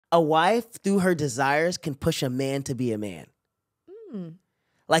a wife through her desires can push a man to be a man.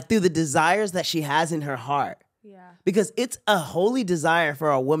 Like through the desires that she has in her heart. Yeah. Because it's a holy desire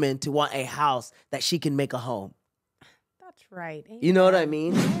for a woman to want a house that she can make a home. That's right. Amen. You know what I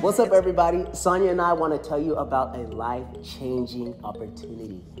mean? What's up, everybody? Sonia and I want to tell you about a life-changing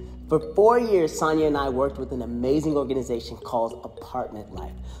opportunity. For 4 years, Sonia and I worked with an amazing organization called Apartment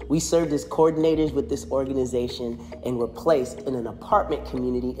Life. We served as coordinators with this organization and were placed in an apartment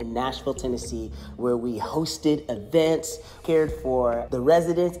community in Nashville, Tennessee, where we hosted events, cared for the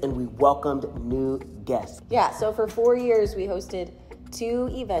residents, and we welcomed new guests. Yeah, so for 4 years, we hosted 2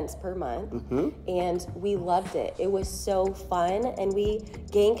 events per month, and we loved it. It was so fun, and we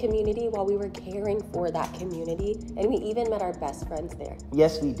gained community while we were caring for that community, and we even met our best friends there.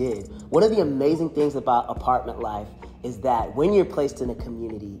 Yes, we did. One of the amazing things about Apartment Life is that when you're placed in a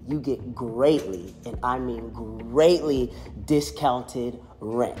community, you get greatly, and I mean greatly, discounted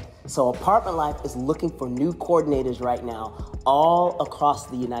rent. So Apartment Life is looking for new coordinators right now all across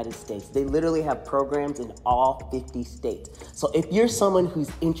the United States. They literally have programs in all 50 states. So if you're someone who's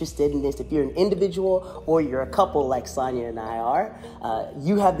interested in this, if you're an individual or you're a couple like Sonia and I are,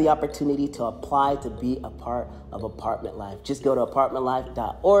 you have the opportunity to apply to be a part of Apartment Life. Just go to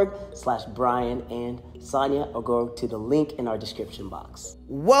apartmentlife.org/Brian and Sonia, or go to the link in our description box.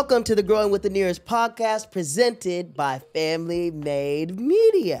 Welcome to the Growing with the Nhiras podcast, presented by Family Made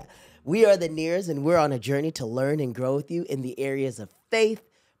Media. We are the Nhiras, and we're on a journey to learn and grow with you in the areas of faith,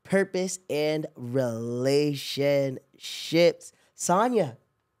 purpose, and relationships. Sonia,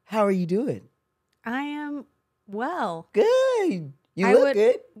 how are you doing? I am well. Good. You look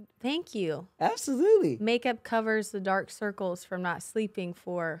good. Thank you. Absolutely. Makeup covers the dark circles from not sleeping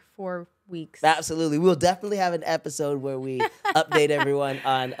for 4 weeks. Absolutely. We'll definitely have an episode where we update everyone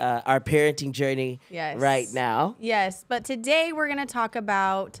on our parenting journey right now. Yes, but today we're going to talk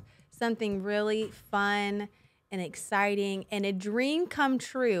about something really fun and exciting and a dream come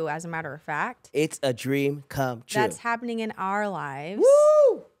true, as a matter of fact. It's a dream come true. That's happening in our lives.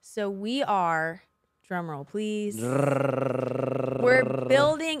 Woo! So we are, drum roll please, we're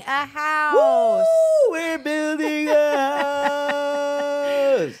building a house. Woo! We're building a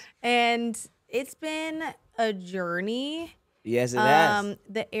house. And it's been a journey. Yes, it has.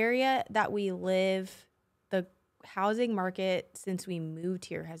 The area that we live, the housing market since we moved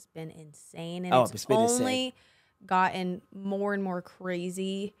here has been insane. And it's been only insane. Gotten more and more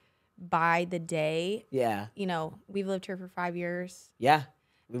crazy by the day. Yeah. You know, we've lived here for 5 years. Yeah.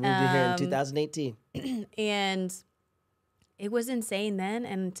 We moved here in 2018. And it was insane then.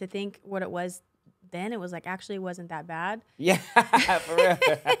 And to think what it was then, it was like, actually it wasn't that bad. Yeah, for real.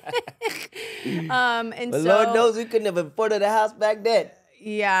 And but so, Lord knows we couldn't have afforded a house back then.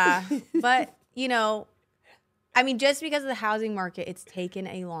 Yeah. But, you know, I mean, just because of the housing market, it's taken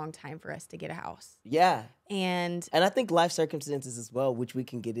a long time for us to get a house. Yeah. And I think life circumstances as well, which we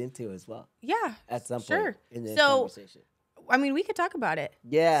can get into as well. Yeah. At some sure. point in this conversation. I mean, we could talk about it.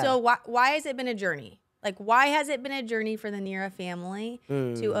 Yeah. So why has it been a journey? Like, why has it been a journey for the Nhiras family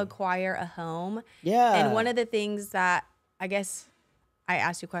to acquire a home? Yeah. And one of the things that, I guess I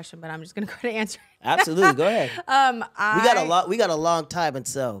asked you a question, but I'm just going to go to answer it. Absolutely. Go ahead. We got a long time, and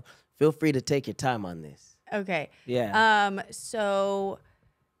so feel free to take your time on this. Okay. Yeah. So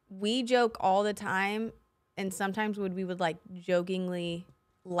we joke all the time, and sometimes we would like jokingly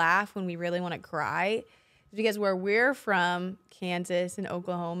laugh when we really want to cry, because where we're from, Kansas and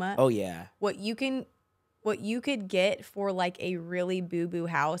Oklahoma. Oh yeah. What you could get for like a really boo-boo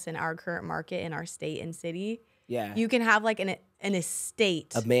house in our current market in our state and city. Yeah. You can have like an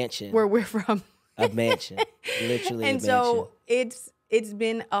estate. A mansion. Where we're from. A mansion. Literally and a mansion. so it's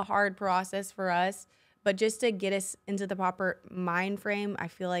been a hard process for us, but just to get us into the proper mind frame, I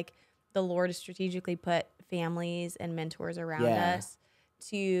feel like the Lord has strategically put families and mentors around us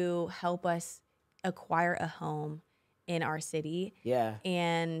to help us acquire a home in our city. Yeah.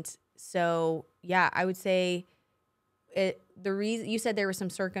 And so, yeah, I would say the reason you said there were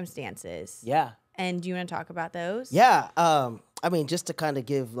some circumstances. Yeah. And do you want to talk about those? Yeah. I mean, just to kind of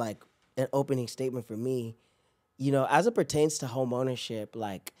give like an opening statement for me, you know, as it pertains to home ownership,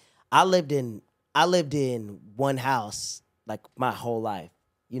 like I lived in one house like my whole life.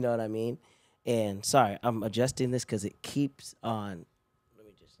 You know what I mean? And sorry, I'm adjusting this because it keeps on.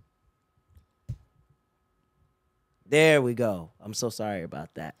 There we go. I'm so sorry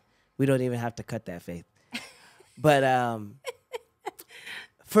about that. We don't even have to cut that, Faith. But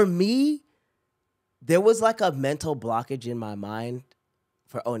for me, there was like a mental blockage in my mind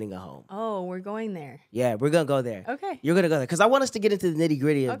for owning a home. Oh, we're going there. Yeah, we're going to go there. Okay. You're going to go there. Because I want us to get into the nitty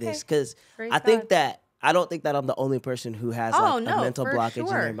gritty of this. Because I think that I don't think that I'm the only person who has Oh, like no, a mental for blockage in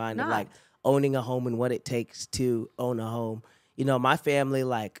sure their mind of not. like owning a home and what it takes to own a home. You know, my family,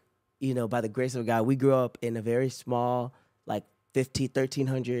 like, you know, by the grace of God, we grew up in a very small, like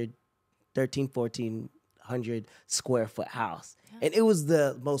 1,400 square foot house. And it was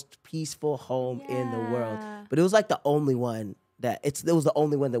the most peaceful home in the world. Yeah. But it was like the only one it was the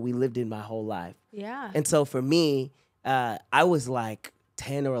only one that we lived in my whole life. Yeah. And so for me, I was like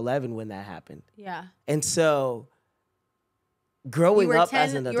 10 or 11 when that happened. Yeah. And so growing up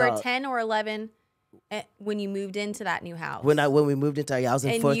as an adult. You were 10 or 11 when you moved into that new house. When we moved into I was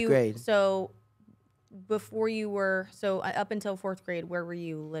in fourth grade. So before you were, up until fourth grade, where were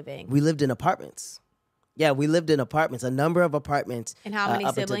you living? We lived in apartments. Yeah, we lived in apartments, a number of apartments. And how many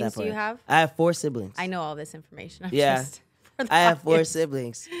siblings do you have? I have 4 siblings. I know all this information. I have 4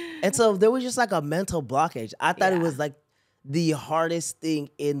 siblings. And so there was just like a mental blockage. I thought it was like the hardest thing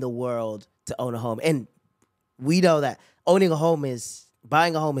in the world to own a home. And we know that buying a home is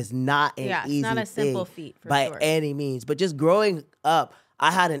not an easy it's not a simple thing feat by any means. But just growing up,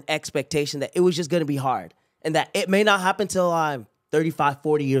 I had an expectation that it was just going to be hard and that it may not happen till I'm 35,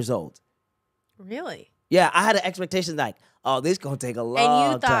 40 years old. Really? Yeah, I had an expectation like, oh, this is going to take a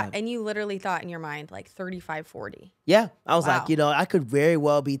long time. And you literally thought in your mind like 35, 40. Yeah, I was like, you know, I could very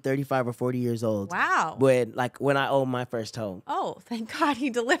well be 35 or 40 years old. Wow. When I owned my first home. Oh, thank God he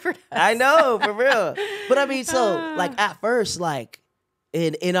delivered us. I know, for real. But I mean, so like at first, like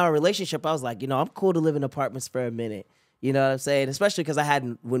in our relationship, I was like, you know, I'm cool to live in apartments for a minute. You know what I'm saying? Especially because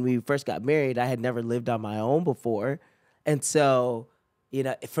when we first got married, I had never lived on my own before. And so, you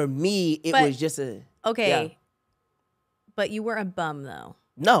know, for me, it was just Okay. Yeah. But you were a bum though.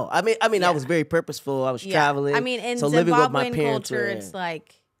 No, I mean, I was very purposeful. I was traveling. I mean, in so living with my Zimbabwean parents culture, it's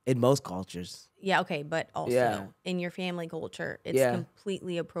like in most cultures. Yeah, okay, but also in your family culture, it's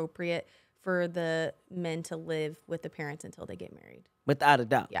completely appropriate for the men to live with the parents until they get married. Without a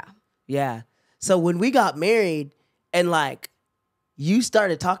doubt. Yeah. Yeah. So when we got married and like you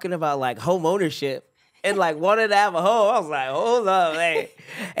started talking about like home ownership and like wanted to have a home, I was like, hold up,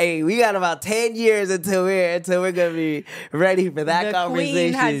 hey, we got about 10 years until we're gonna be ready for that conversation. The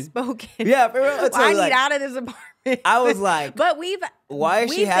queen has spoken. Yeah, for real. I need out of this apartment. I was like, but why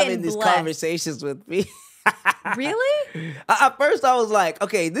is she having these conversations with me? Really? At first, I was like,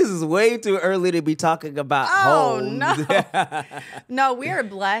 okay, this is way too early to be talking about homes. No. No, we are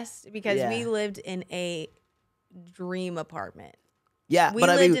blessed because we lived in a dream apartment. Yeah, we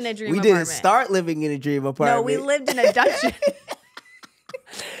lived in a dream apartment. We didn't start living in a dream apartment. No, we lived in a dungeon.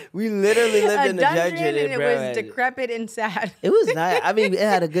 We literally lived in a dungeon. And it was decrepit and sad. It was nice. I mean, it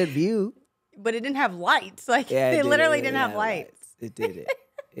had a good view. But it didn't have lights. Like, it literally didn't have lights. It did it.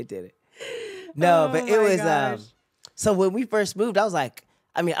 It did it. No, but it was, so when we first moved, I was like,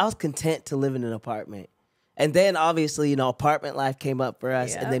 I was content to live in an apartment. And then obviously, you know, apartment life came up for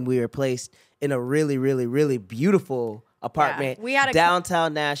us. And then we were placed in a really, really, really beautiful apartment. We had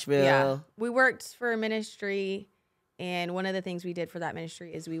downtown Nashville. Yeah. We worked for a ministry. And one of the things we did for that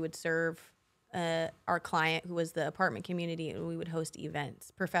ministry is we would serve our client who was the apartment community, and we would host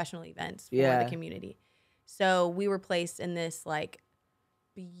events, professional events for the community. So we were placed in this like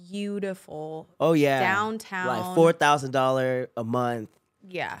beautiful downtown, like $4,000 a month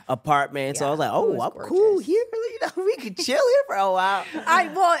apartment. So I was like, oh, I'm cool here. You know, we could chill here for a while.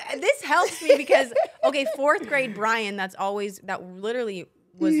 This helps me because fourth grade Brian, that literally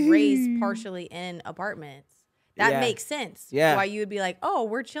was raised partially in apartments. That makes sense. Yeah. Why you would be like, oh,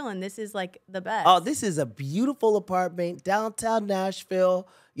 we're chilling. This is like the best. Oh, this is a beautiful apartment, downtown Nashville.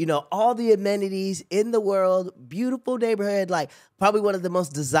 You know, all the amenities in the world, beautiful neighborhood, like probably one of the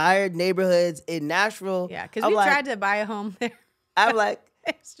most desired neighborhoods in Nashville. Yeah, because we tried to buy a home there. I'm like,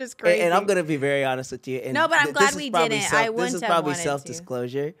 it's just crazy. And I'm going to be very honest with you. And no, but I'm glad we didn't. I wouldn't have wanted to. This is probably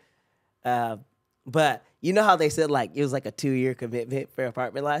self-disclosure. But you know how they said like it was like a 2-year commitment for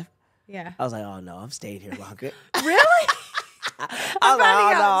apartment life? Yeah. I was like, oh no, I'm staying here longer. Really? I'm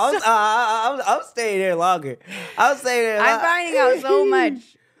staying here longer. I'm finding out so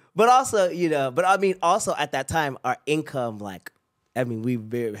much. But also, you know, also at that time, our income, we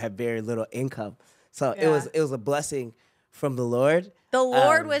had very little income. So it was a blessing from the Lord. The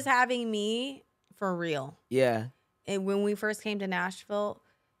Lord was having me for real. Yeah. And when we first came to Nashville,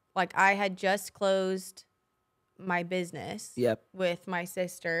 like I had just closed my business with my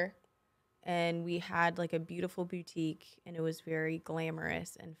sister. And we had like a beautiful boutique and it was very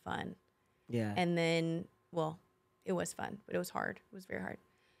glamorous and fun. Yeah. And then, it was fun, but it was hard. It was very hard.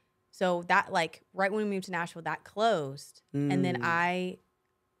 So that like right when we moved to Nashville, that closed. And then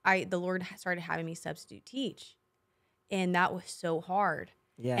the Lord started having me substitute teach. And that was so hard.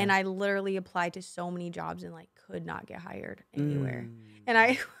 Yeah. And I literally applied to so many jobs and like could not get hired anywhere. And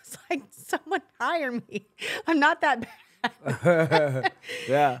I was like, someone hire me. I'm not that bad.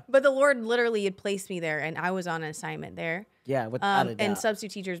 Yeah. But the Lord literally had placed me there, and I was on an assignment there. Yeah, without a doubt. And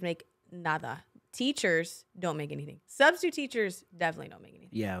substitute teachers make nada. Teachers don't make anything. Substitute teachers definitely don't make anything.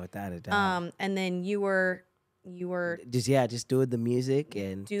 Yeah, without a doubt. And then you were just doing the music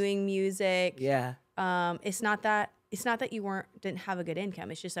and doing music. Yeah. It's not that you didn't have a good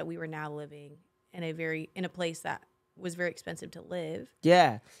income. It's just that we were now living in a place that was very expensive to live.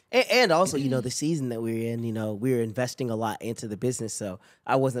 Yeah. And also, the season that we were in, we were investing a lot into the business. So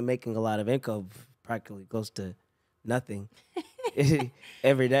I wasn't making a lot of income, practically close to nothing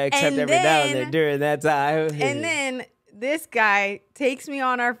every day, except every now and then during that time. And then this guy takes me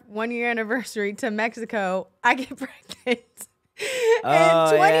on our 1-year anniversary to Mexico. I get pregnant.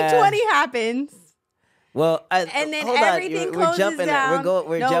 And 2020 happens. Well, and then everything closes down.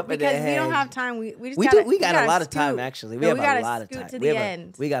 We're jumping because ahead. We don't have time. We got a lot of time, actually. We have a lot of time. To the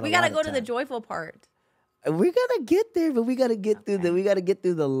end. We got to go to the joyful part. We're gonna get there, but we gotta get through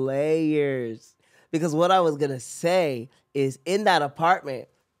the layers. Because what I was gonna say is, in that apartment,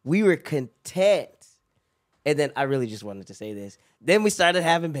 we were content. And then I really just wanted to say this. Then we started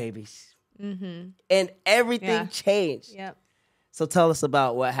having babies, and everything changed. Yep. So tell us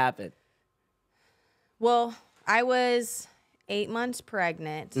about what happened. Well, I was 8 months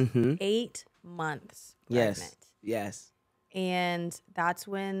pregnant. 8 months pregnant. Yes. And that's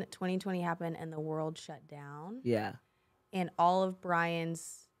when 2020 happened and the world shut down. Yeah. And all of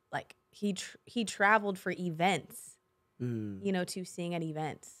Brian's, like, he traveled for events, to sing at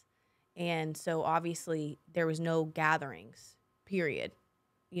events. And so obviously there was no gatherings, period,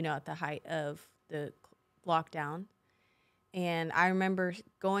 at the height of the lockdown. And I remember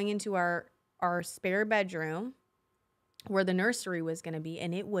going into our spare bedroom where the nursery was going to be,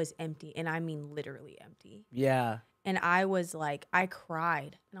 and it was empty. And I mean literally empty. Yeah. And I was like, I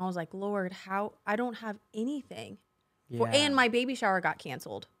cried. And I was like, Lord, how I don't have anything. Yeah. And my baby shower got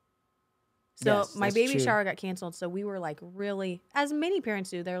canceled. So my baby shower got canceled. So we were like really, as many parents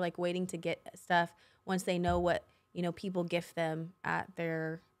do, they're like waiting to get stuff once they know what, people gift them at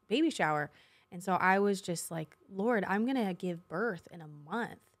their baby shower. And so I was just like, Lord, I'm going to give birth in a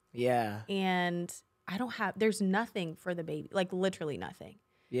month. Yeah. And there's nothing for the baby, like literally nothing.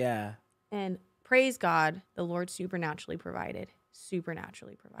 Yeah. And praise God, the Lord supernaturally provided.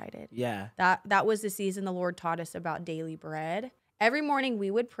 Yeah. That was the season the Lord taught us about daily bread. Every morning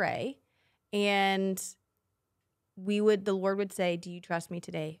we would pray, and the Lord would say, do you trust me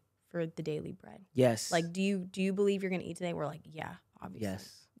today for the daily bread? Yes. Like, do you believe you're going to eat today? We're like, yeah, obviously.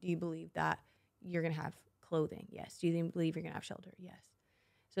 Yes. Do you believe that you're going to have clothing? Yes. Do you believe you're going to have shelter? Yes.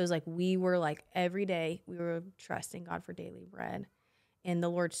 So it was like, we were like, every day we were trusting God for daily bread, and the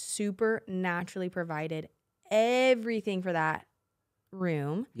Lord supernaturally provided everything for that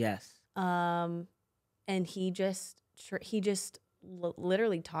room. Yes. And he just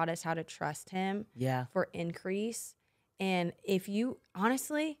literally taught us how to trust him. Yeah. For increase. And if you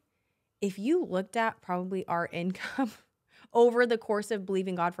looked at probably our income over the course of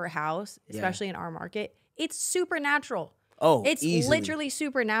believing God for a house, especially in our market, it's supernatural. Oh, it's easily. literally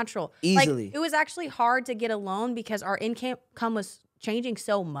supernatural. Easily. Like, it was actually hard to get a loan because our income was changing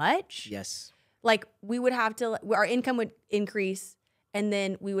so much. Yes. Like, our income would increase, and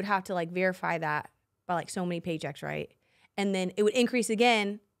then we would have to like verify that by like so many paychecks, right? And then it would increase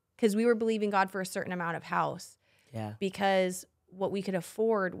again because we were believing God for a certain amount of house. Yeah. Because what we could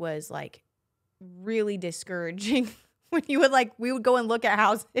afford was like really discouraging when we would go and look at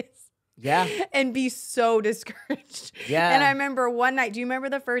houses. Yeah. And be so discouraged. Yeah. And I remember one night, do you remember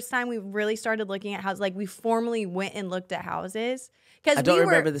the first time we really started looking at houses? Like, we formally went and looked at houses. I don't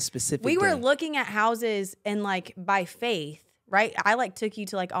remember the specific We were day. looking at houses and like by faith, right? I like took you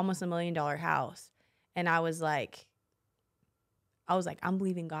to like almost $1 million house. And I was like, I'm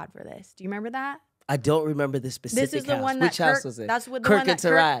believing God for this. Do you remember that? I don't remember the specific This is the house. one that Which house was it? That's what the Kirk one that and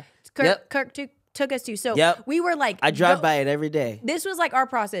Sarai. Kirk took us to. So Yep. we were like, I drive by it every day. This was like our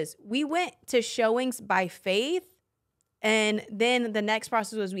process. We went to showings by faith. And then the next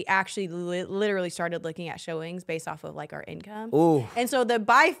process was we actually literally started looking at showings based off of like our income. Ooh. And so the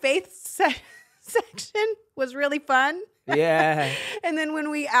by faith section was really fun. Yeah. And then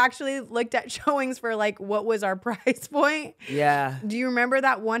when we actually looked at showings for like what was our price point. Yeah. Do you remember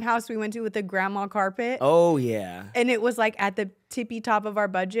that one house we went to with the grandma carpet? Oh, yeah. And it was like at the tippy top of our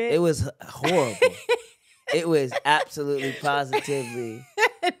budget. It was horrible. It was absolutely positively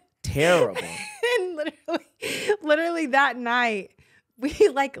terrible. And literally that night, we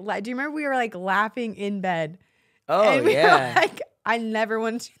like, do you remember we were like laughing in bed? Oh, and we yeah. were like, I never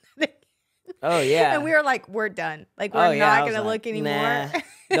want to do that again. Oh, yeah. And we were like, we're done. Like, we're not going to look anymore. Nah,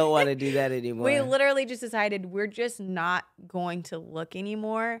 don't want to do that anymore. We literally just decided we're just not going to look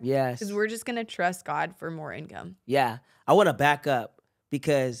anymore. Yes. Because we're just going to trust God for more income. Yeah. I want to back up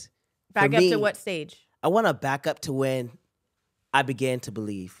because Back up to what stage? I want to back up to when I began to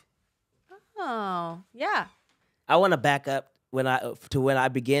believe. Oh, yeah. I want to back up when I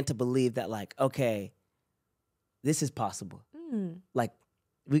began to believe that, like, okay, this is possible. Like,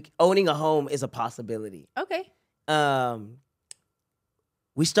 owning a home is a possibility. Okay.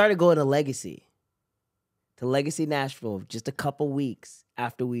 We started going to Legacy Nashville, just a couple weeks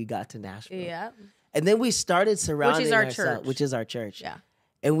after we got to Nashville. Yeah. And then we started surrounding ourselves, church. Which is our church. Yeah.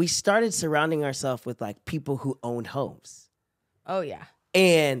 And we started surrounding ourselves with like people who owned homes. Oh, yeah.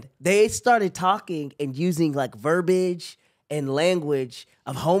 And they started talking and using like verbiage and language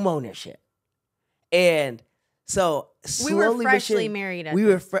of home ownership. And so we were freshly married at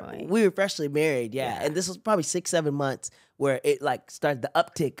this point. We were freshly married, yeah. And this was probably 6-7 months where it like started the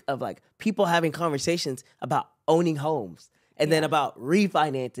uptick of like people having conversations about owning homes. And then about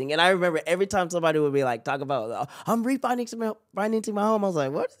refinancing. And I remember every time somebody would be like, talk about, I'm refinancing my home. I was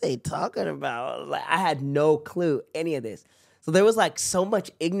like, what are they talking about? Like, I had no clue, any of this. So there was like so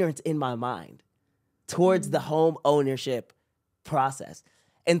much ignorance in my mind towards the home ownership process.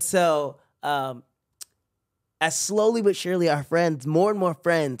 And so as slowly but surely our friends, more and more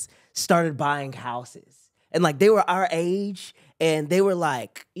friends started buying houses. And like they were our age and they were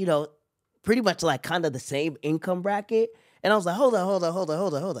like, you know, pretty much like kind of the same income bracket. And I was like, hold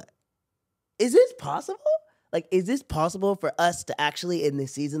on. Is this possible? Like, is this possible for us to actually, in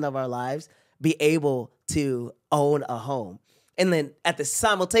this season of our lives, be able to own a home? And then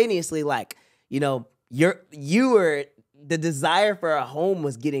simultaneously, like, you know, the desire for a home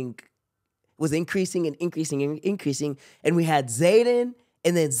was increasing and increasing and increasing. And we had Zayden,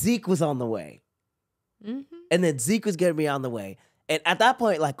 and then Zeke was on the way. Mm-hmm. And then Zeke was going to be on the way. And at that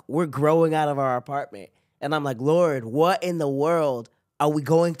point, like, we're growing out of our apartment. And I'm like, Lord, what in the world are we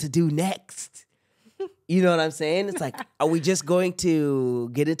going to do next? You know what I'm saying? It's like, are we just going to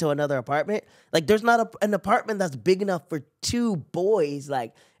get into another apartment? Like, there's not an apartment that's big enough for 2 boys,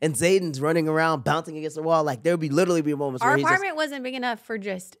 like, and Zayden's running around, bouncing against the wall. Like, there would literally be moments where our apartment wasn't big enough for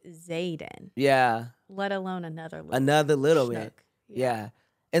just Zayden. Yeah. Let alone another little bit. Yeah.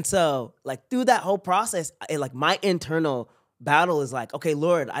 And so, like, through that whole process, like, my internal battle is like, okay,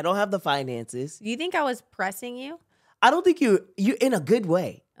 Lord, I don't have the finances. Do you think I was pressing you? I don't think you in a good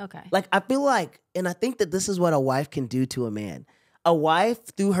way. Okay. Like, I feel like, and I think that this is what a wife can do to a man. A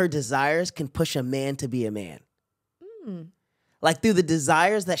wife, through her desires, can push a man to be a man. Like, through the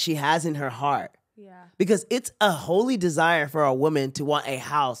desires that she has in her heart. Yeah. Because it's a holy desire for a woman to want a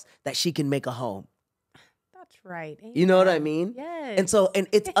house that she can make a home. That's right. Amen. You know what I mean? Yes. And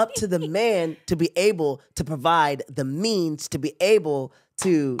it's up to the man to be able to provide the means to be able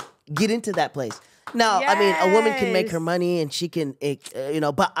to get into that place. Now, I mean, a woman can make her money and she can,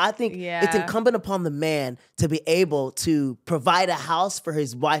 but I think it's incumbent upon the man to be able to provide a house for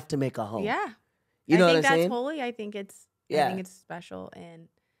his wife to make a home. Yeah. You know what I'm saying? I think saying? that's holy. I think it's special. And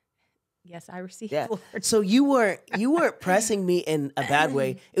yes, I received Lord. So you weren't pressing me in a bad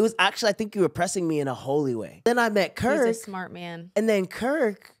way. It was actually, I think you were pressing me in a holy way. Then I met Kirk. He's a smart man. And then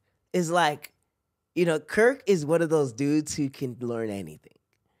Kirk is like, Kirk is one of those dudes who can learn anything.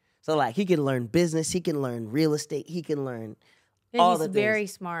 So like he can learn business, he can learn real estate, he can learn all the things. He's very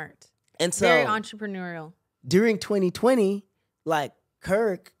smart. And so very entrepreneurial. During 2020, like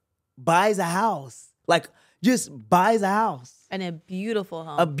Kirk buys a house. Like just buys a house. And a beautiful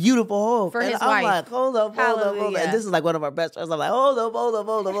home. A beautiful home. For his wife. I'm like, hold up. And this is like one of our best friends. I'm like, hold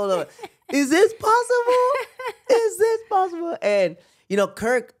up. Is this possible? And,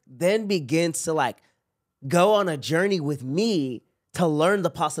 Kirk then begins to like go on a journey with me to learn the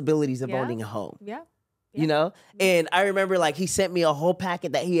possibilities of owning a home. Yeah. And I remember like he sent me a whole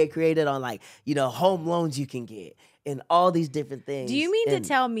packet that he had created on like, home loans you can get and all these different things. Do you mean to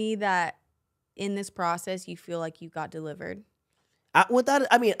tell me that in this process you feel like you got delivered? I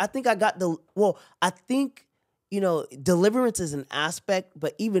think I got deliverance is an aspect,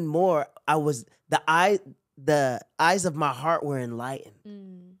 but even more, the eyes of my heart were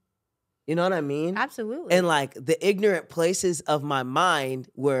enlightened. You know what I mean? Absolutely. And like the ignorant places of my mind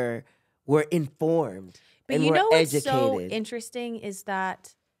were informed. But and you were know what's educated. so interesting is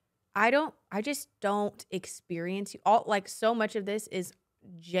that I just don't experience all like so much of this is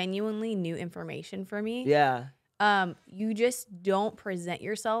genuinely new information for me. Yeah. You just don't present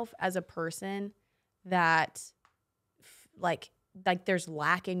yourself as a person that like there's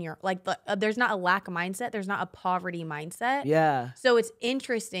lack in your, like, there's not a lack mindset. There's not a poverty mindset. Yeah. So it's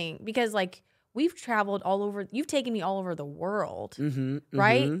interesting because, like, we've traveled all over. You've taken me all over the world,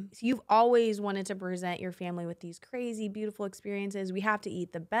 right? So you've always wanted to present your family with these crazy, beautiful experiences. We have to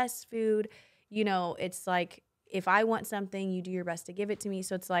eat the best food. You know, it's like, if I want something, you do your best to give it to me.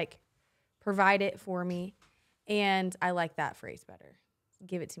 So it's like, provide it for me. And I like that phrase better.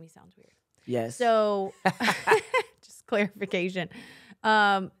 Give it to me sounds weird. Yes. So just clarification.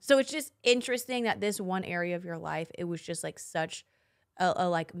 So it's just interesting that this one area of your life, it was just like such a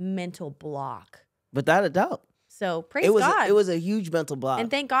like mental block. Without a doubt. So praise God. It was a huge mental block. And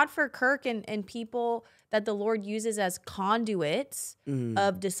thank God for Kirk and people that the Lord uses as conduits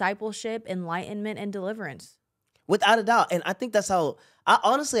of discipleship, enlightenment, and deliverance. Without a doubt. And I think that's how, I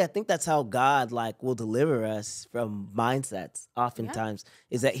think that's how God like will deliver us from mindsets oftentimes,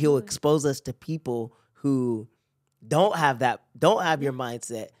 is that he'll expose us to people who don't have your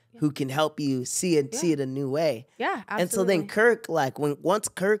mindset, who can help you see it a new way. Yeah, absolutely. And so then Kirk, like once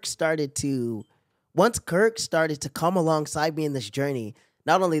Kirk started to come alongside me in this journey,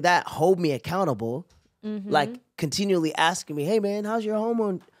 not only that, hold me accountable, like continually asking me, hey man, how's your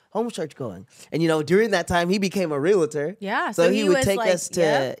home church going? And during that time he became a realtor. Yeah. So he would take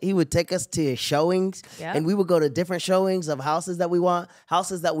us to showings, and we would go to different showings of houses that we want,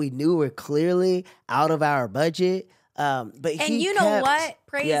 houses that we knew were clearly out of our budget. But know what?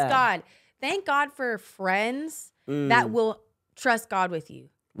 Praise God. Thank God for friends that will trust God with you.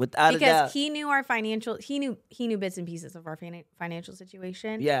 Without a doubt. Because he knew our he knew bits and pieces of our financial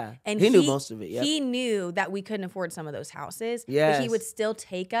situation. Yeah. And he knew most of it. Yeah. He knew that we couldn't afford some of those houses. Yes. But he would still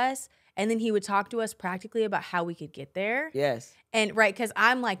take us, and then he would talk to us practically about how we could get there. Yes. And because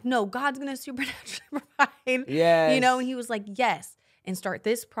I'm like, no, God's gonna supernaturally provide. Yes. And he was like, yes. And start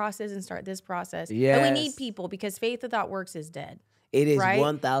this process and start this process. Yes. And we need people, because faith without works is dead. It is right?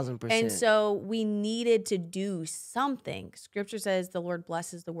 1,000%. And so we needed to do something. Scripture says the Lord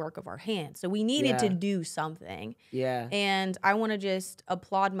blesses the work of our hands. So we needed to do something. Yeah. And I want to just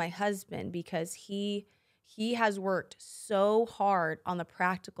applaud my husband, because he has worked so hard on the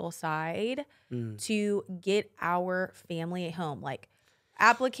practical side to get our family at home. Like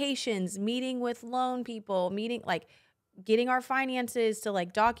applications, meeting with loan people, getting our finances to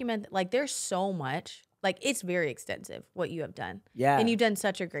like document. Like there's so much. Like, it's very extensive what you have done. Yeah. And you've done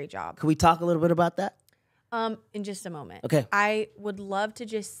such a great job. Can we talk a little bit about that? In just a moment. Okay. I would love to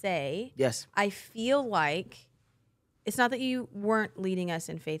just say, yes, I feel like it's not that you weren't leading us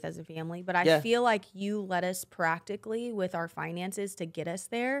in faith as a family, but I feel like you led us practically with our finances to get us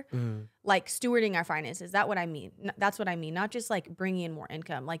there. Like stewarding our finances. That's what I mean. Not just like bringing in more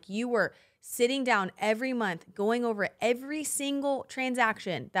income. Like you were sitting down every month, going over every single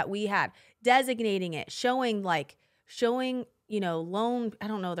transaction that we had, designating it, showing, loan. I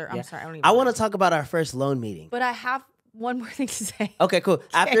don't know. I'm sorry. I want to talk about our first loan meeting. But I have one more thing to say. Okay, cool.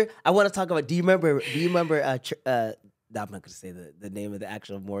 After, I want to talk about, do you remember, I'm not going to say the name of the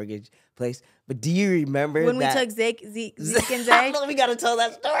actual mortgage place, but do you remember when we took Zeke and Zay? We got to tell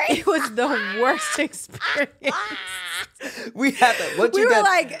that story. It was the worst experience. We had to, we were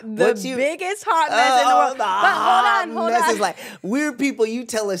like the biggest hot mess in the world. But hold on. Is like weird people you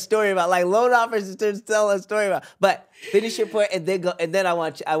tell a story about, like loan officers tell a story about. But finish your point and then go, and then I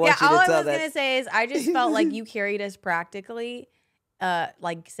want you to tell that. All I was gonna say is I just felt like you carried us practically,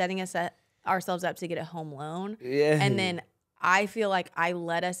 like setting ourselves up to get a home loan. Yeah. And then I feel like I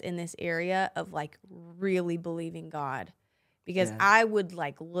led us in this area of like really believing God, because I would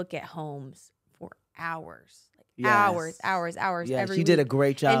like look at homes for hours. Hours every week. You did a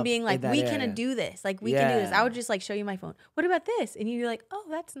great job. And being like, we can do this. Like, we can do this. I would just like show you my phone. What about this? And you'd be like, oh,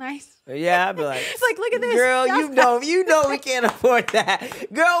 that's nice. Yeah, I'd be like, it's like, look at this. Girl, you know we can't afford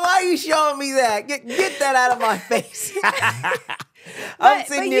that. Girl, why are you showing me that? Get that out of my face. But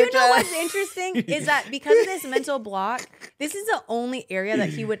you know what's interesting is that because of this mental block, this is the only area that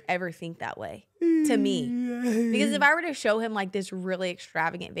he would ever think that way to me. Because if I were to show him like this really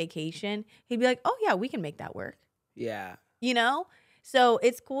extravagant vacation, he'd be like, oh yeah, we can make that work. Yeah. So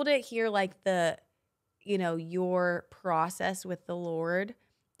it's cool to hear like your process with the Lord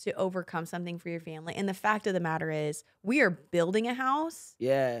to overcome something for your family. And the fact of the matter is, we are building a house.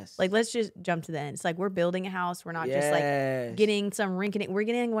 Yes. Like, let's just jump to the end. It's like we're building a house. We're not just like getting some rinky-dink. We're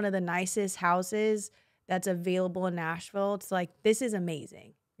getting one of the nicest houses that's available in Nashville. It's like, this is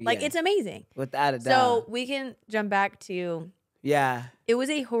amazing. Like, it's amazing. Without a doubt. So we can jump back to... Yeah. It was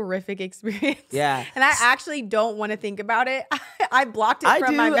a horrific experience. Yeah. And I actually don't want to think about it. I blocked it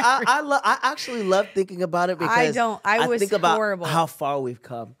from my memory. I actually love thinking about it, because I think horrible. About how far we've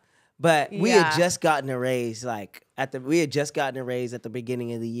come. But we had Yeah. just gotten a raise, like at the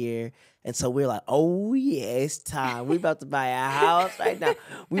beginning of the year. And so we were like, oh yeah, it's time. We about to buy a house right now.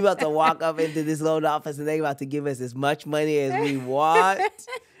 We about to walk up into this loan office and they about to give us as much money as we want.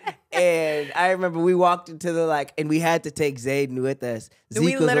 And I remember we walked into and we had to take Zayden with us. Zeke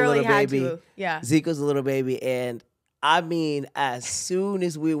We was a literally little had baby. to. Yeah. Zeke was a little baby. And I mean, as soon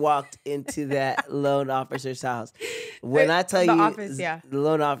as we walked into that loan officer's house, when I tell The you, office, yeah. the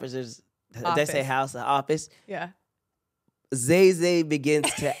loan officer's, did I say Office. house, the office? Yeah. Zay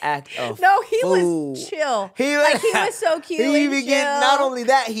begins to act a No, he fool. was chill. He He was so cute He and began, chill. not only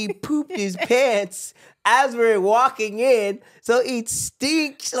that, he pooped his pants as we're walking in. So it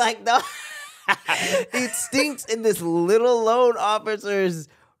stinks it stinks in this little loan officer's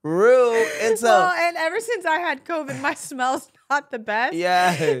room. And so and ever since I had COVID, my smell's not the best.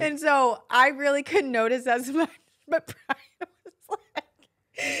 yeah. And so I really couldn't notice as much. But Brian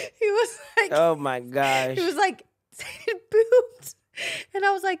was like, Oh my gosh. he was like, Zayden pooped. And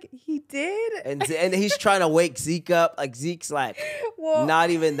I was like, he did? And he's trying to wake Zeke up. Like Zeke's like Well, not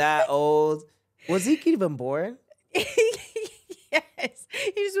even that old. Was Zeke even born? yes.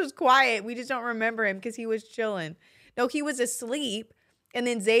 He just was quiet. We just don't remember him because he was chilling. No, he was asleep. And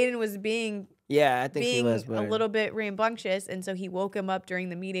then Zayden was being Yeah, I think he was a born. little bit rambunctious. And so he woke him up during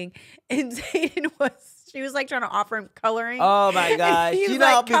the meeting. And she was like trying to offer him coloring. Oh my gosh. He was, You know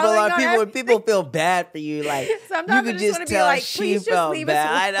how like, people coloring are. on People everything. people feel bad for you. Like Sometimes you I could just just wanna be tell like, she please just felt leave us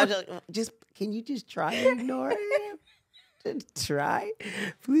bad. alone. Can you just try to ignore him? Just try,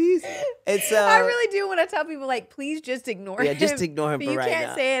 please. And so I really do want to tell people, like, please just ignore him. Yeah, just ignore him But for you right can't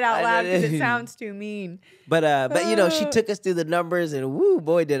now. say it out I loud know. because it sounds too mean. But you know, she took us through the numbers and woo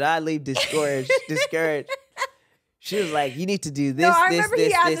boy did I leave discouraged. She was like, you need to do this, No, I this, remember this,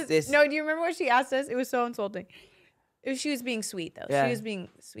 he asked this, us. this. No, do you remember what she asked us? It was so insulting. She was being sweet, though. Yeah. She was being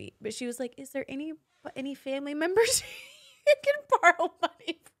sweet. But she was like, is there any family members you can borrow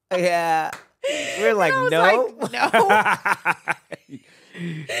money from? Yeah. We're like, And no. I was like,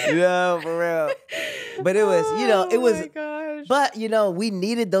 no. No, for real. But it was, you know, it was, Oh my gosh. but you know, we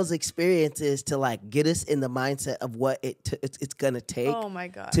needed those experiences to like get us in the mindset of what it's gonna take Oh my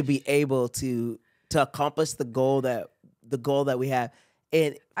gosh. to be able to accomplish the goal that we have.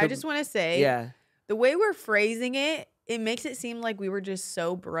 And I just want to say, yeah, the way we're phrasing it, it makes it seem like we were just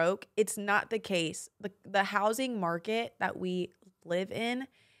so broke. It's not the case. The housing market that we live in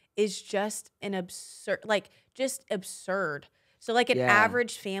is just absurd. So like an Yeah.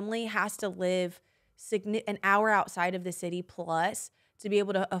 average family has to live an hour outside of the city plus to be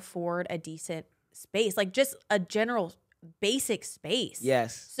able to afford a decent space, like just a general basic space.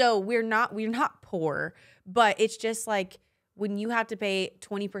 yes, So we're not poor, but it's just like when you have to pay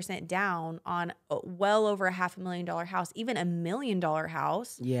 20% down on well over a $500,000 house, even $1 million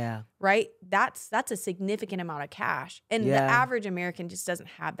house, yeah, right? That's a significant amount of cash. And the Yeah. average American just doesn't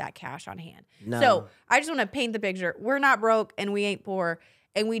have that cash on hand. No. So I just want to paint the picture. We're not broke and we ain't poor.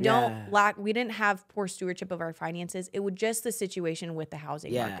 And we Yeah. we didn't have poor stewardship of our finances. It was just the situation with the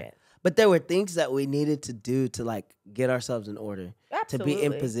housing market. But there were things that we needed to do to like get ourselves in order, to be in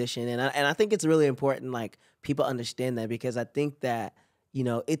Absolutely. position, and I think it's really important like people understand that, because I think that, you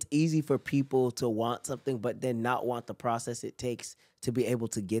know, it's easy for people to want something but then not want the process it takes to be able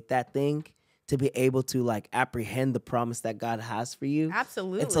to get that thing, to be able to like apprehend the promise that God has for you.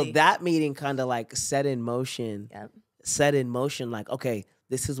 Absolutely. And so that meeting kind of like set in motion like, okay,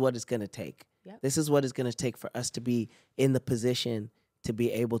 this is what it's going to take. Yep. This is what it's going to take for us to be in the position to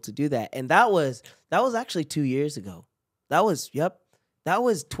be able to do that. And that was actually 2 years ago. That was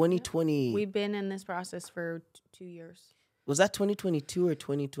 2020. We've been in this process for 2 years. Was that 2022 or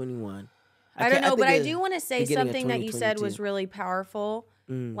 2021? I don't know, think but I it- do want to say beginning of something that you said was 2022. really powerful.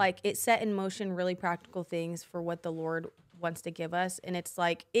 Mm. Like it set in motion really practical things for what the Lord wants to give us. And it's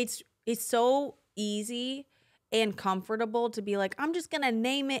like, it's so easy and comfortable to be like, I'm just going to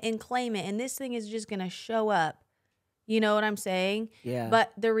name it and claim it. And this thing is just going to show up. You know what I'm saying? Yeah.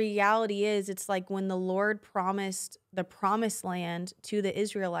 But the reality is, it's like when the Lord promised the promised land to the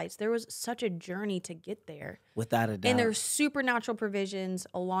Israelites, there was such a journey to get there. Without a doubt. And there's supernatural provisions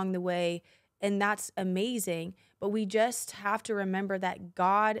along the way, and that's amazing. But we just have to remember that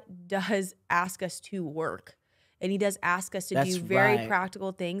God does ask us to work. And he does ask us to That's do very right.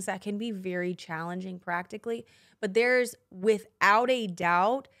 practical things that can be very challenging practically. But there's, without a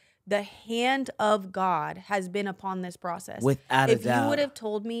doubt, the hand of God has been upon this process. Without a If you doubt. would have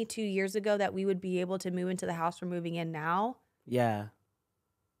told me 2 years ago that we would be able to move into the house we're moving in now, Yeah.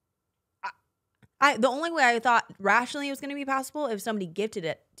 the only way I thought rationally it was going to be possible if somebody gifted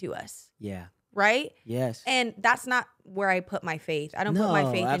it to us. Yeah. right? Yes. And that's not where I put my faith. I don't put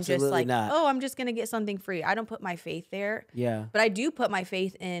my faith in just like, not. oh, I'm just going to get something free. I don't put my faith there. Yeah. But I do put my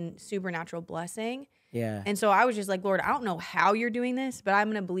faith in supernatural blessing. Yeah. And so I was just like, Lord, I don't know how you're doing this, but I'm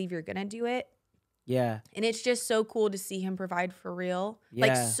going to believe you're going to do it. Yeah. And it's just so cool to see him provide for real. Yeah.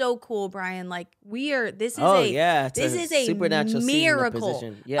 Like, so cool, Brian. Like, this is a supernatural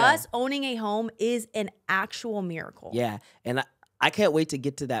miracle. Yeah. Us owning a home is an actual miracle. Yeah. And I can't wait to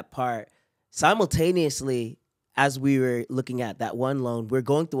get to that part. Simultaneously, as we were looking at that one loan, we're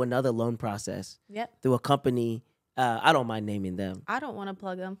going through another loan process. Yep. Through a company. I don't mind naming them. I don't want to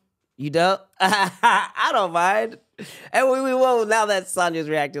plug them. You don't? I don't mind. And we won't, now that Sonia's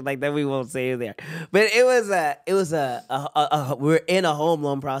reacted like that, we won't say it there. But we're in a home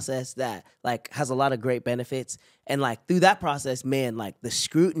loan process that like has a lot of great benefits. And like through that process, man, like the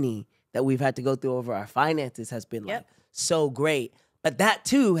scrutiny that we've had to go through over our finances has been like so great. But that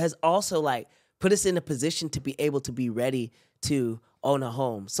too has also like put us in a position to be able to be ready to own a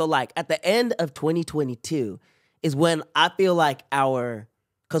home. So like at the end of 2022 is when I feel like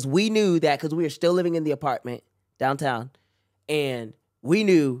because we knew that because we were still living in the apartment downtown, and we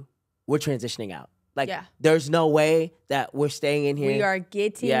knew we're transitioning out. Like, there's no way that we're staying in here. We are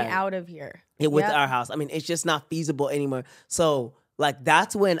getting out of here. With our house. I mean, it's just not feasible anymore. So, like,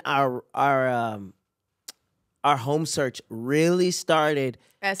 that's when our home search really started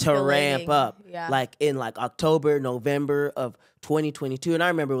to ramp up. Yeah. Like, in, like, October, November of 2022. And I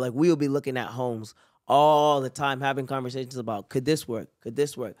remember, like, we would be looking at homes all the time, having conversations about, could this work? Could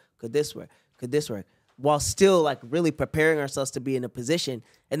this work? Could this work? Could this work? While still like really preparing ourselves to be in a position.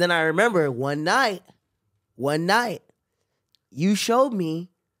 And then I remember one night, you showed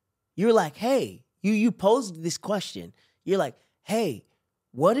me, you were like, hey, you posed this question. You're like, hey,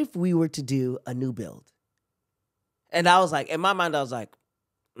 what if we were to do a new build? And I was like, in my mind, I was like,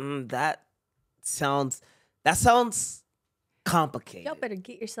 that sounds complicated. Y'all better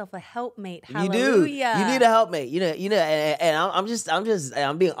get yourself a helpmate. Hallelujah. You do. You need a helpmate. You know, and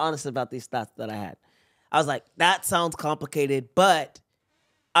I'm being honest about these thoughts that I had. I was like, that sounds complicated, but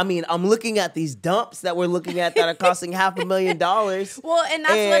I mean, I'm looking at these dumps that we're looking at that are costing $500,000. Well, and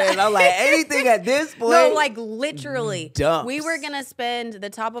that's I'm like, anything at this point. No, like literally, dumps. We were gonna spend the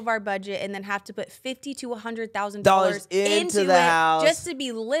top of our budget and then have to put $50,000 to $100,000 into the house just to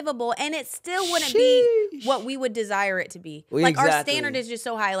be livable, and it still wouldn't be what we would desire it to be. Like our standard is just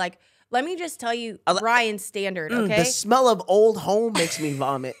so high. Like, let me just tell you, Brian's standard. Okay, the smell of old home makes me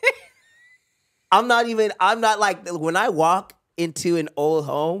vomit. I'm not like when I walk into an old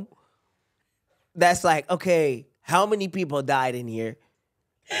home, that's like, okay, how many people died in here?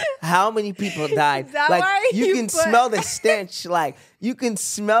 How many people died? Is that like why you can smell the stench. Like you can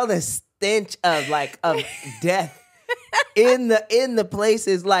smell the stench of death in the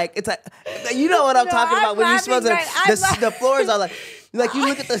places. Like it's like, you know what I'm talking about when you smell the floors are like you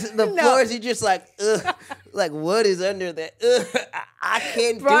look at the floors, you're just like, ugh, like what is under there? Ugh, I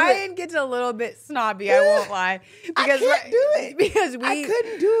can't do it. Brian gets a little bit snobby, I won't lie. Because I can't do it. Because I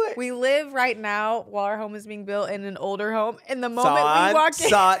couldn't do it. We live right now while our home is being built in an older home. And the moment we walk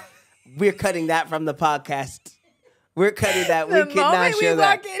in. We're cutting that from the podcast. We're cutting that. We cannot show that. The moment we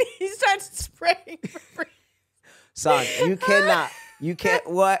walk in, he starts spraying for free. Son, you cannot. You can't.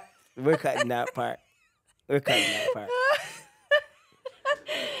 What? We're cutting that part. We're cutting that part.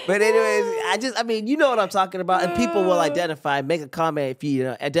 But anyways, I mean, you know what I'm talking about. And people will identify, make a comment if you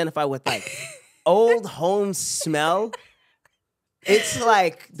identify with like old home smell. It's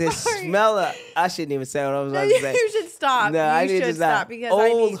like the smell of, I shouldn't even say what I was about to say. You should stop. No, I need to stop. Because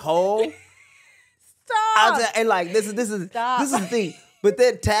old home. Stop. And like, this is the thing. But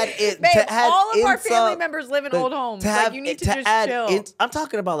then all of our family members live in old homes. Like, you need to just chill. I'm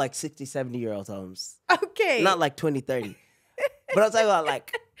talking about like 60, 70-year-old homes. Okay. Not like 20, 30. But I'm talking about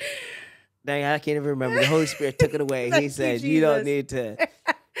like, dang, I can't even remember. The Holy Spirit took it away. He said, you don't need to.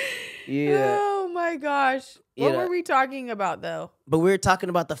 Yeah. Oh my gosh. What were we talking about though? But we were talking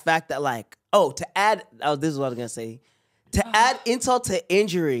about the fact that like, this is what I was going to say. To add insult to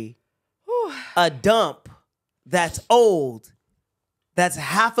injury, a dump that's old, that's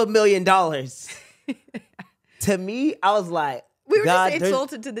 $500,000. To me, I was like, we were just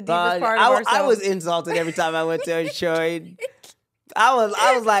insulted to the deepest part of ourselves. I was insulted every time I went to a show. I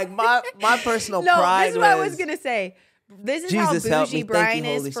was like, my personal pride. No, this is what I was gonna say. This is Jesus how bougie Brian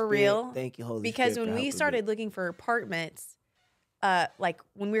is for real. Thank you, Holy Spirit. Because when we started looking for apartments, like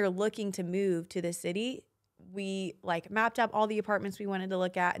when we were looking to move to the city, we like mapped out all the apartments we wanted to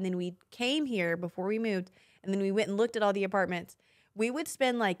look at, and then we came here before we moved, and then we went and looked at all the apartments. We would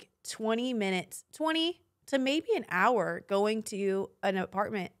spend like 20 minutes, 20 to maybe an hour going to an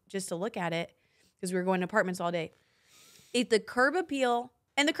apartment just to look at it. because we were going to apartments all day. If the curb appeal,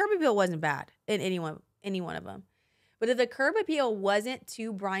 and the curb appeal wasn't bad in any one of them, but if the curb appeal wasn't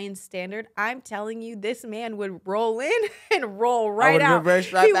to Brian's standard, I'm telling you, this man would roll in and roll right out.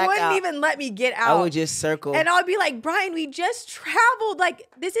 Reverse right he back wouldn't out. even let me get out. I would just circle. And I'll be like, Brian, we just traveled. Like,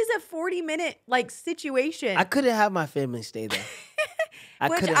 this is a 40-minute like situation. I couldn't have my family stay there.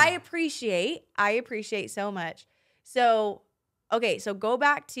 Which I appreciate. I appreciate so much. So, okay, so go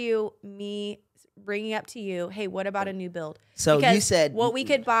back to me bringing up to you, hey, what about a new build? So because you said what we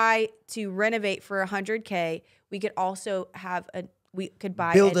could buy to renovate for $100K, we could also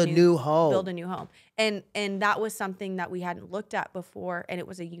build a new home. And that was something that we hadn't looked at before, and it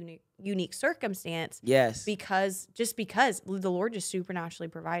was a unique circumstance. Yes. Because the Lord just supernaturally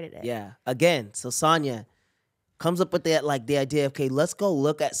provided it. Yeah. Again, so Sonia comes up with the idea of, okay, let's go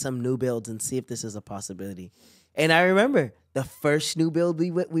look at some new builds and see if this is a possibility. And I remember the first new build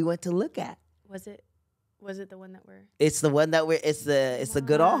we went to look at. Was it the one that we're? It's the one that it's the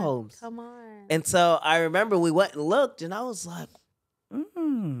Goodall Homes. Come on. And so I remember we went and looked, and I was like,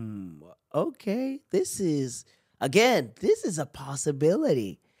 okay, this is a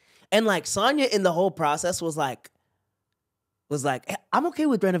possibility. And like Sonia in the whole process was like, hey, I'm okay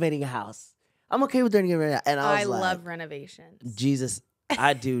with renovating a house. I'm okay with renovating a house. And I love renovations. Jesus,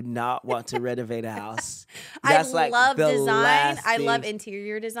 I do not want to renovate a house. I love design. I love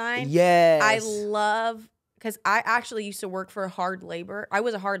interior design. Yes. I love, because I actually used to work for hard labor. I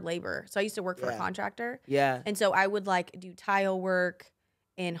was a hard laborer. So I used to work for a contractor. Yeah. And so I would like do tile work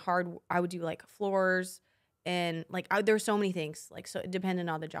and I would do like floors and like there were so many things, like so depending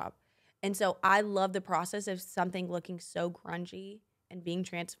on the job. And so I love the process of something looking so grungy and being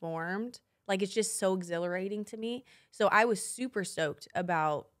transformed. Like it's just so exhilarating to me. So I was super stoked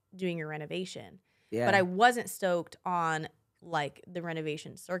about doing a renovation. Yeah. But I wasn't stoked on like the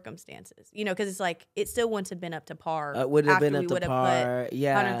renovation circumstances, because it's like it still wouldn't have been up to par. It would have been up to par.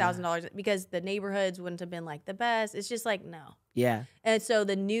 Yeah, $100,000 because the neighborhoods wouldn't have been like the best. It's just like no. Yeah. And so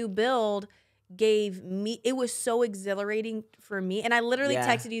the new build it was so exhilarating for me. And I literally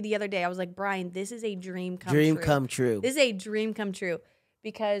texted you the other day. I was like, Brian, this is a dream come true. This is a dream come true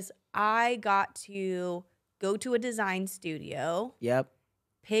because I got to go to a design studio. Yep.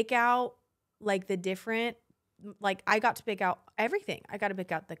 Pick out like the different. Like I got to pick out everything. I got to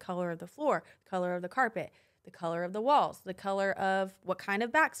pick out the color of the floor, the color of the carpet, the color of the walls, the color of what kind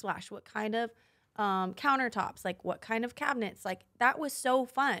of backsplash, what kind of countertops, like what kind of cabinets. Like that was so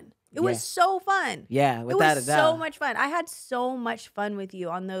fun. It was so fun. Yeah, without a doubt. It was so much fun. I had so much fun with you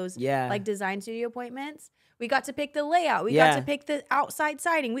on those like design studio appointments. We got to pick the layout. We got to pick the outside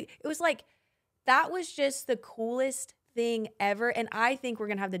siding. It was like that was just the coolest thing ever, and I think we're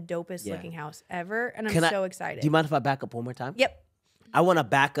gonna have the dopest looking house ever, and I'm so excited. Do you mind if I back up one more time? Yep. I want to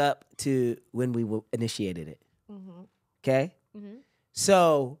back up to when we initiated it. Mm-hmm. Okay. Mm-hmm.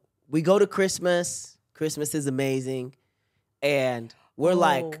 So we go to Christmas. Christmas is amazing, and we're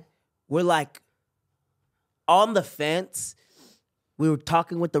like on the fence. We were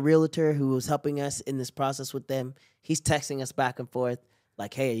talking with the realtor who was helping us in this process with them. He's texting us back and forth,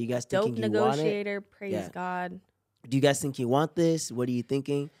 like, "Hey, are you guys thinking you want it?" Dope negotiator. Praise God. Do you guys think you want this? What are you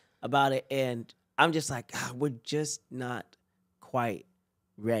thinking about it? And I'm just like, we're just not quite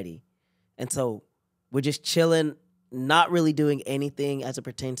ready. And so we're just chilling, not really doing anything as it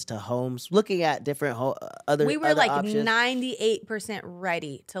pertains to homes, looking at different other We were other like options. 98%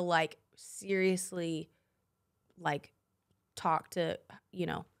 ready to like seriously like talk to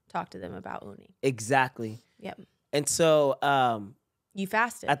them about owning. Exactly. Yep. And so you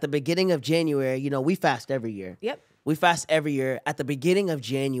fasted. At the beginning of January, we fast every year. Yep. We fast every year. At the beginning of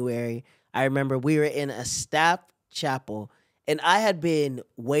January, I remember we were in a staff chapel, and I had been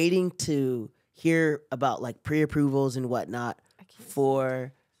waiting to hear about like pre-approvals and whatnot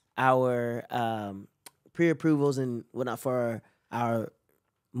for our pre-approvals and whatnot for our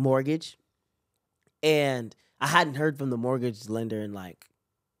mortgage. And I hadn't heard from the mortgage lender in like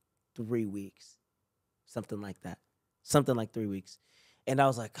 3 weeks, something like that. Something like 3 weeks. And I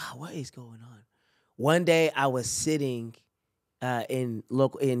was like, God, what is going on? One day I was sitting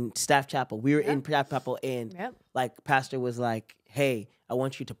in staff chapel. We were in staff chapel, and like pastor was like, "Hey, I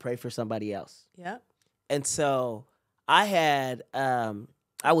want you to pray for somebody else." Yeah. And so I had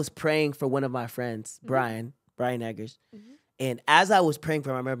I was praying for one of my friends, Brian Eggers. Mm-hmm. And as I was praying for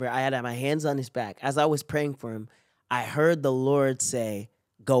him, I remember I had my hands on his back. As I was praying for him, I heard the Lord say,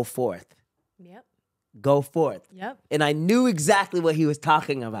 "Go forth." Yep. Go forth. Yep. And I knew exactly what he was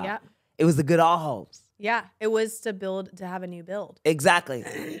talking about. Yep. It was the Goodall Homes. Yeah. It was to have a new build. Exactly.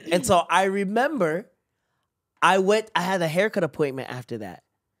 And so I remember I had a haircut appointment after that.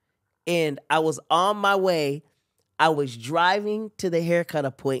 And I was on my way. I was driving to the haircut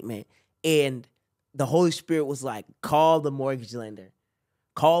appointment, and the Holy Spirit was like, call the mortgage lender.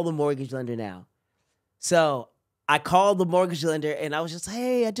 Call the mortgage lender now. So I called the mortgage lender, and I was just,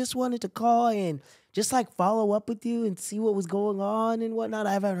 hey, I just wanted to call and just like follow up with you and see what was going on and whatnot.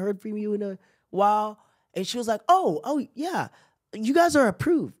 I haven't heard from you in a while. And she was like, oh yeah, you guys are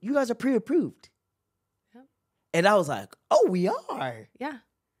approved. You guys are pre-approved. Yep. And I was like, oh, we are. Yeah.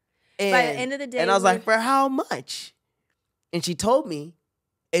 And, by the end of the day, and I was like, for how much? And she told me,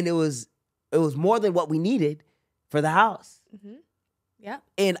 and it was more than what we needed for the house. Mm-hmm. Yeah.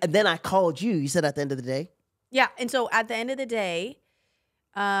 And then I called you. You said at the end of the day. Yeah. And so at the end of the day,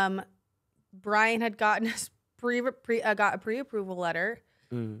 Brian had gotten us got a pre-approval letter,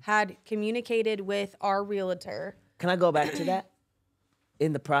 had communicated with our realtor. Can I go back to that?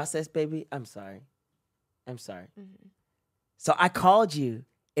 In the process, baby? I'm sorry. Mm-hmm. So I called you,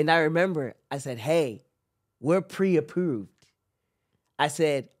 and I remember I said, hey, we're pre-approved. I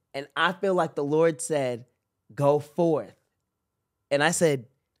said, and I feel like the Lord said, go forth. And I said,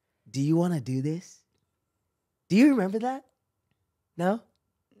 do you want to do this? Do you remember that? No?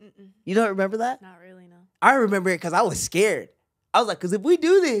 Mm-mm. You don't remember that? Not really, no. I remember it because I was scared. I was like, because if we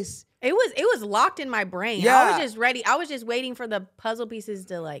do this. It was locked in my brain. Yeah. I was just ready. I was just waiting for the puzzle pieces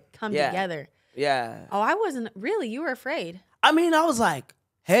to like come together. Yeah. Oh, I wasn't really. You were afraid. I mean, I was like,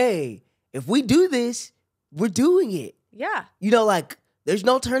 hey, if we do this, we're doing it. Yeah. You know, like, there's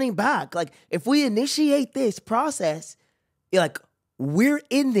no turning back. Like, if we initiate this process, you're like, we're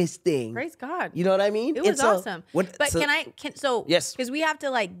in this thing. Praise God. You know what I mean? It was awesome. Yes. Because we have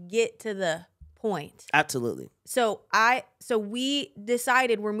to like get to the point. Absolutely. So we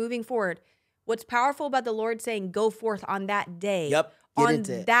decided we're moving forward. What's powerful about the Lord saying go forth on that day? Yep. On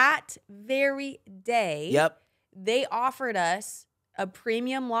that very day. Yep. They offered us a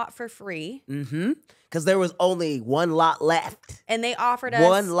premium lot for free. Mm-hmm. Because there was only one lot left. And they offered us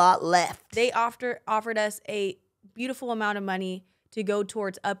one lot left. They offered us a beautiful amount of money to go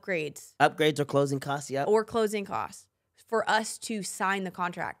towards upgrades. Upgrades or closing costs, yep. Or closing costs for us to sign the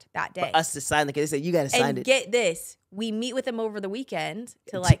contract that day. For us to sign the contract. They said, you got to sign it. And get this, we meet with them over the weekend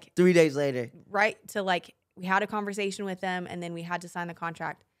to like. 3 days later. Right, to like, we had a conversation with them and then we had to sign the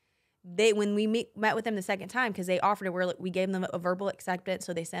contract. When we met with them the second time, because they offered it, we gave them a verbal acceptance,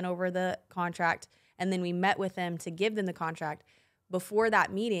 so they sent over the contract, and then we met with them to give them the contract. Before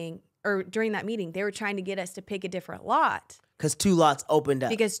that meeting, or during that meeting, they were trying to get us to pick a different lot. Because 2 lots opened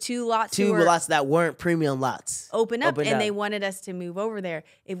up. Because two lots that weren't premium lots opened up. They wanted us to move over there.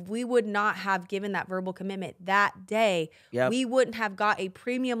 If we would not have given that verbal commitment that day, we wouldn't have got a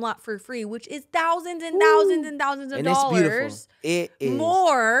premium lot for free, which is thousands and thousands and thousands of dollars. It is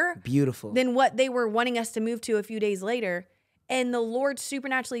more beautiful than what they were wanting us to move to a few days later. And the Lord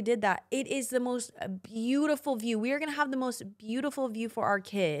supernaturally did that. It is the most beautiful view. We are going to have the most beautiful view for our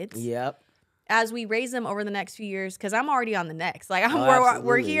kids. Yep. As we raise them over the next few years, because I'm already on the next. Like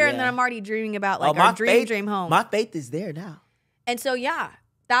we're here, and then I'm already dreaming about like our dream home. My faith is there now. And so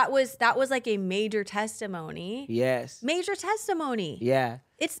that was like a major testimony. Yes, major testimony. Yeah,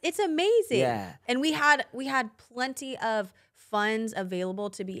 it's amazing. Yeah, and we had plenty of funds available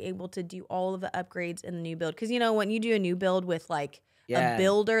to be able to do all of the upgrades in the new build. Because when you do a new build with like a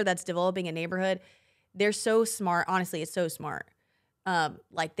builder that's developing a neighborhood, they're so smart. Honestly, it's so smart.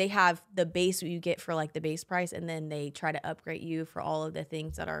 Like they have the base you get for like the base price, and then they try to upgrade you for all of the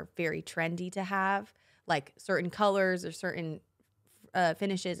things that are very trendy to have, like certain colors or certain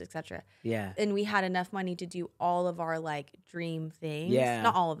finishes, etc. Yeah. And we had enough money to do all of our like dream things. Yeah.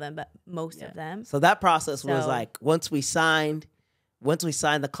 Not all of them, but most of them. So that process was like once we signed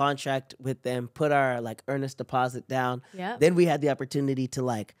the contract with them, put our like earnest deposit down, then we had the opportunity to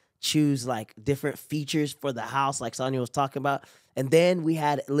like choose like different features for the house, like Sonia was talking about. And then we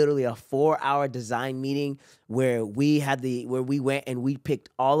had literally a 4-hour design meeting where we went and we picked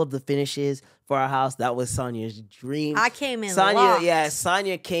all of the finishes for our house. That was Sonia's dream. I came in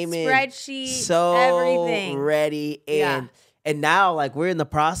Sonia came in spreadsheet, so everything ready, and now like we're in the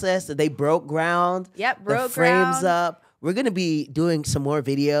process. They broke ground. Yep, the frames up. We're gonna be doing some more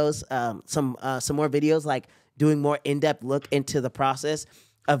videos, some more videos, like doing more in-depth look into the process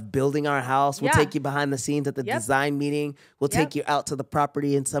of building our house. We'll take you behind the scenes at the design meeting. We'll take you out to the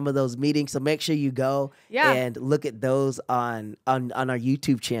property in some of those meetings. So make sure you go and look at those on our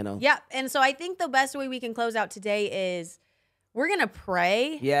YouTube channel. Yeah. And so I think the best way we can close out today is we're going to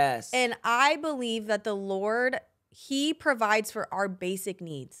pray. Yes. And I believe that the Lord he provides for our basic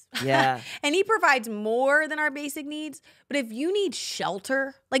needs. Yeah. And he provides more than our basic needs. But if you need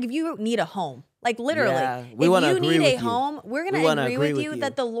shelter, like if you need a home, like literally, we if you agree need a with you. home, we're going to agree with you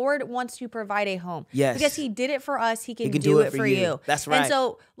that the Lord wants to provide a home. Yes. Because he did it for us. He can do it for you. That's right. And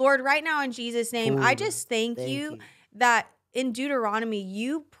so, Lord, right now in Jesus' name, I just thank you that in Deuteronomy,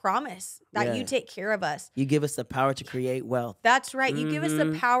 you promise that you take care of us. You give us the power to create wealth. That's right. You give us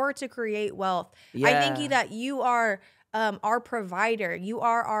the power to create wealth. I thank you that you are our provider. You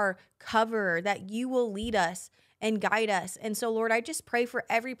are our coverer, that you will lead us and guide us. And so, Lord, I just pray for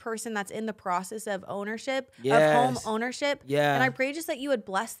every person that's in the process of ownership, of home ownership. Yeah. And I pray just that you would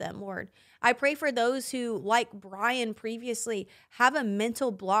bless them, Lord. I pray for those who, like Brian previously, have a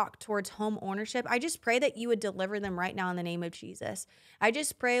mental block towards home ownership. I just pray that you would deliver them right now in the name of Jesus. I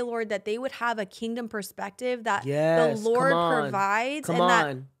just pray, Lord, that they would have a kingdom perspective that the Lord provides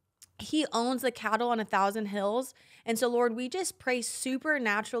that he owns the cattle on 1,000 hills. And so, Lord, we just pray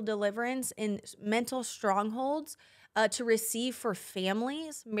supernatural deliverance in mental strongholds to receive for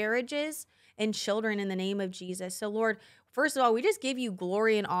families, marriages, and children in the name of Jesus. So, Lord, first of all, we just give you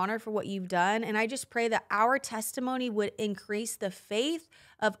glory and honor for what you've done. And I just pray that our testimony would increase the faith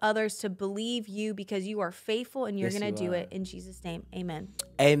of others to believe you, because you are faithful and you're going to do it. In Jesus' name, amen.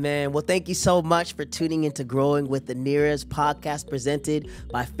 Amen. Well, thank you so much for tuning into Growing with the Nhiras podcast presented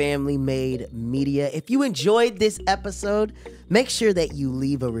by Family Made Media. If you enjoyed this episode, make sure that you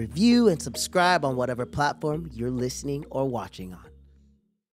leave a review and subscribe on whatever platform you're listening or watching on.